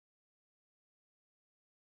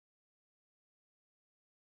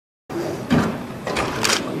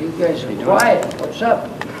You guys are quiet. What's up?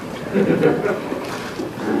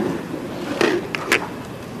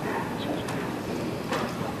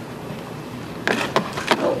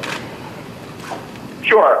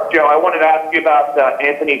 Sure, Joe. I wanted to ask you about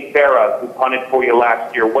Anthony Farah, who punted for you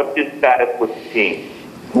last year. What's his status with the team?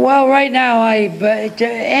 Well, right now,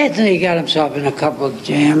 Anthony got himself in a couple of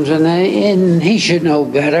jams, and he should know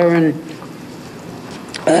better. And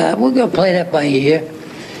we're going to play that by ear.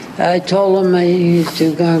 I told him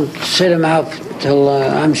to go sit him out till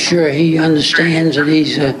I'm sure he understands that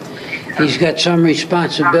he's got some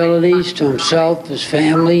responsibilities to himself, his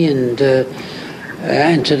family, and to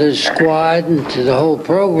the squad and to the whole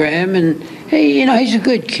program. And hey, he's a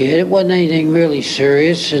good kid. It wasn't anything really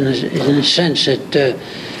serious in the sense that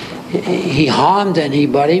he harmed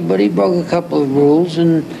anybody, but he broke a couple of rules,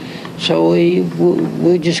 and so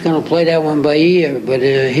we're just going to play that one by ear. But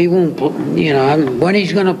he won't, when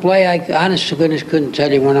he's going to play, I honest to goodness couldn't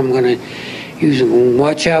tell you when I'm going to use him.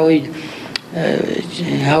 Watch how he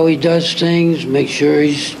does things, make sure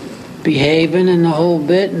he's behaving and the whole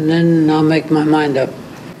bit, and then I'll make my mind up.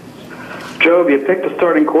 Joe, you picked the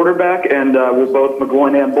starting quarterback, and will both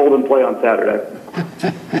McGloin and Bolden play on Saturday?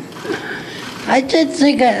 I did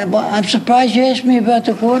think, I'm surprised you asked me about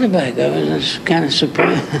the quarterback. I was kind of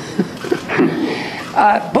surprised.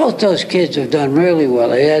 Both those kids have done really well.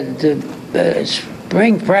 They had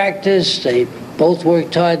spring practice. They both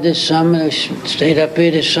worked hard this summer. Stayed up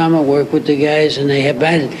here this summer, worked with the guys, and they have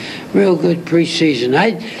had real good preseason.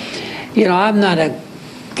 I'm not a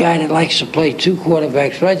guy that likes to play two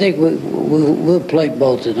quarterbacks, but I think we'll play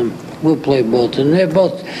both of them. We'll play both of them.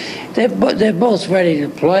 They're both ready to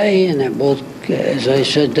play, and they're both, as I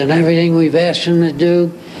said, done everything we've asked them to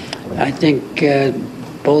do. I think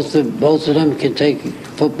both of them can take a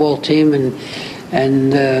football team and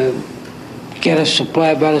get us to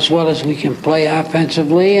play about as well as we can play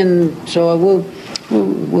offensively, and so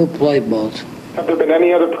we'll play both. Have there been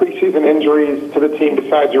any other preseason injuries to the team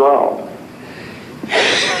besides your own?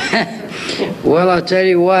 Well, I'll tell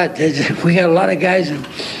you what, we got a lot of guys that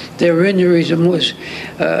their injuries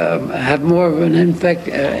have more of an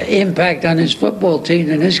impact on his football team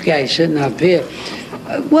than this guy sitting up here.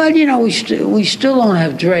 Well, we still don't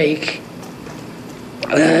have Drake,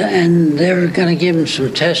 and they're going to give him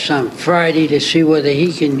some tests on Friday to see whether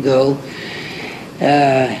he can go.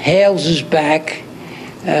 Hales is back.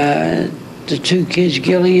 The two kids,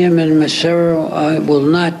 Gilliam and Massero,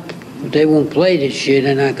 they won't play this year.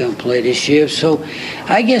 They're not going to play this year. So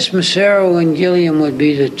I guess Massero and Gilliam would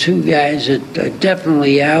be the two guys that are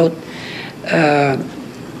definitely out.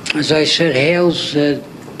 As I said, Hales, they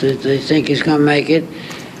think he's going to make it.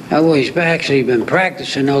 Well, he's actually been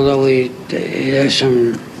practicing, although there's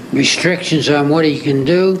some restrictions on what he can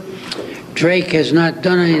do. Drake has not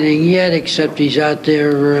done anything yet, except he's out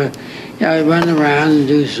there running around and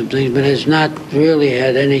do some things, but has not really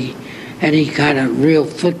had any kind of real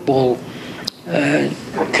football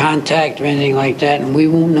contact or anything like that, and we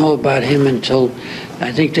won't know about him until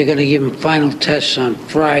I think they're going to give him final tests on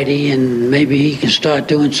Friday, and maybe he can start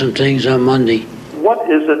doing some things on Monday. What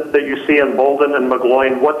is it that you see in Bolden and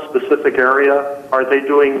McGloin? What specific area are they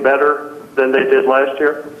doing better than they did last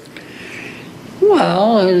year?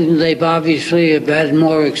 Well, they've obviously had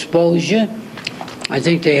more exposure. I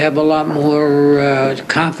think they have a lot more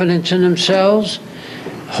confidence in themselves.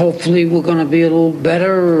 Hopefully we're going to be a little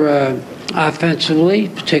better offensively,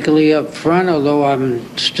 particularly up front, although I'm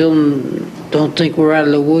still don't think we're out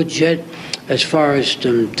of the woods yet as far as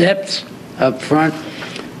the depth up front.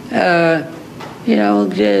 I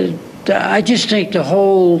just think the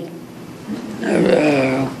whole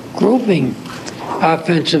grouping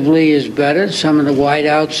offensively is better. Some of the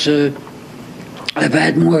wideouts have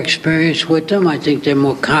had more experience with them. I think they're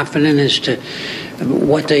more confident as to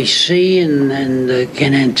what they see and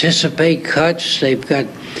can anticipate cuts. They've got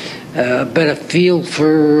a better feel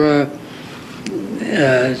for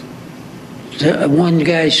one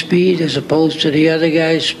guy's speed as opposed to the other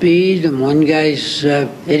guy's speed, and one guy's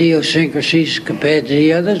idiosyncrasies compared to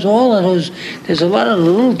the others. All of those, there's a lot of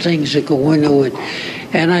little things that go into it.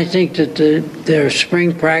 And I think that their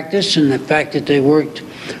spring practice and the fact that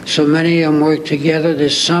so many of them worked together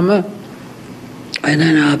this summer, and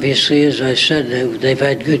then obviously, as I said, they've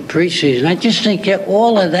had good preseason. I just think that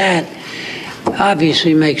all of that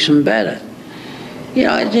obviously makes them better.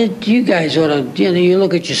 You guys ought to, you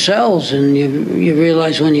look at yourselves and you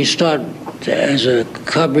realize when you start as a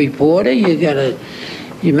cub reporter, you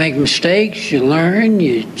make mistakes, you learn,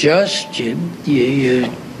 you adjust, your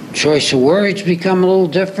choice of words become a little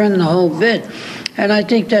different, the whole bit. And I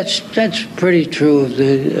think that's pretty true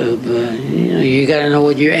you got to know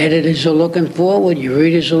what your editors are looking for, what your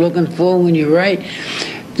readers are looking for when you write.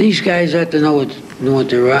 These guys have to know what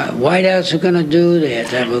the wideouts are going to do. They have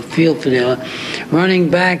to have a feel for their running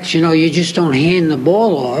backs. You just don't hand the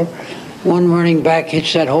ball off. One running back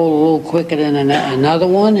hits that hole a little quicker than another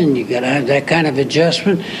one, and you got to have that kind of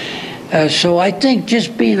adjustment. So I think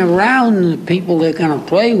just being around the people they're going to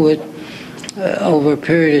play with over a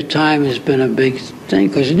period of time has been a big thing,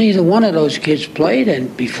 because neither one of those kids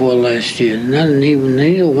played before last year.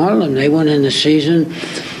 Neither one of them. They went in the season,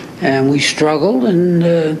 and we struggled, and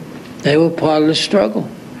they were part of the struggle.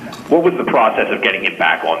 What was the process of getting him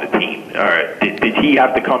back on the team? Did he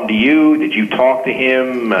have to come to you? Did you talk to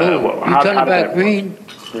him? You're talking about Green?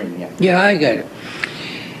 Green, yeah. Yeah, I got it.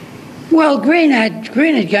 Well, Green had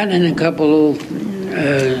gotten in a couple of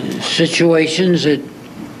situations that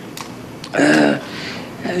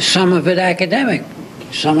some of it academic,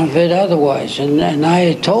 some of it otherwise, and I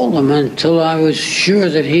had told him until I was sure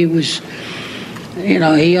that he was,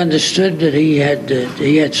 he understood that he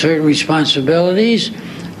had certain responsibilities.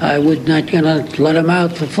 I was not going to let him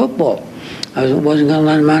out for football. I wasn't going to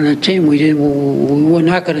let him out on the team. We were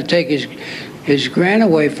not going to take his grant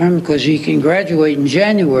away from him because he can graduate in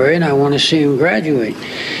January, and I want to see him graduate.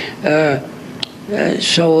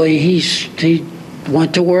 So he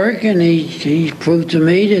went to work, and he proved to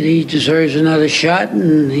me that he deserves another shot,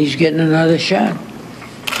 and he's getting another shot.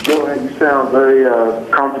 Joe, you sound very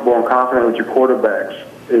comfortable and confident with your quarterbacks.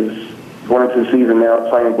 Is going into the season now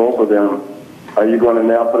playing both of them. Are you going to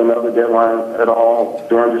now put another deadline at all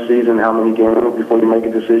during the season? How many games before you make a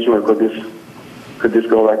decision, or could this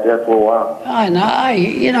go like that for a while?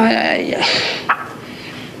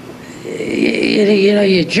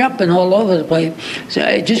 You're jumping all over the place. So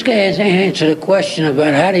I just got to answer the question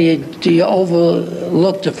about how do you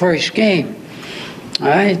overlook the first game? All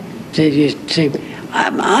right,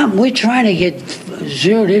 we're trying to get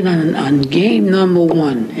zeroed in on game number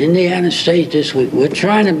 1, Indiana State this week. We're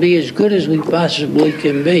trying to be as good as we possibly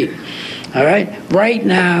can be. All right? Right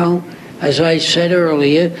now, as I said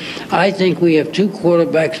earlier, I think we have 2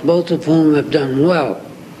 quarterbacks, both of whom have done well.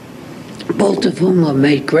 Both of whom have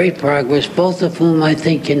made great progress. Both of whom I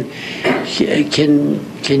think can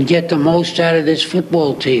get the most out of this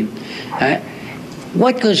football team.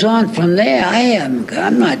 What goes on from there, I'm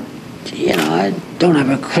not. I don't have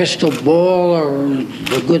a crystal ball, or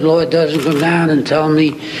the good Lord doesn't come down and tell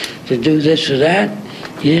me to do this or that.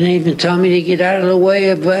 He didn't even tell me to get out of the way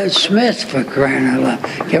of Smith, for crying out loud.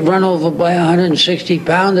 Get run over by a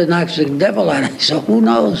 160-pounder, knocks the devil out of it. So who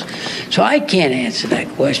knows? So I can't answer that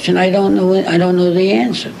question. I don't know the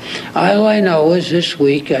answer. All I know is this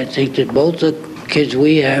week I think that both the kids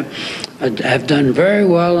we have done very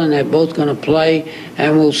well, and they're both going to play,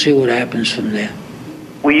 and we'll see what happens from there.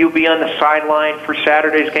 Will you be on the sideline for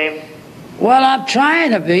Saturday's game? Well, I'm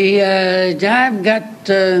trying to be. I've got,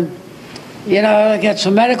 I got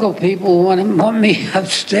some medical people who want me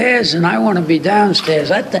upstairs, and I want to be downstairs.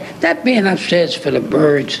 That being upstairs for the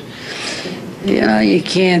birds. You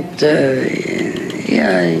can't.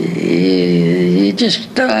 You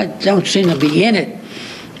just don't seem to be in it.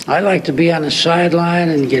 I like to be on the sideline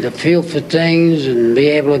and get a feel for things and be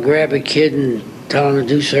able to grab a kid and tell them to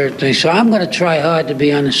do certain things. So I'm going to try hard to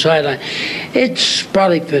be on the sideline. It's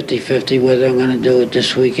probably 50-50 whether I'm going to do it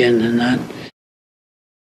this weekend or not.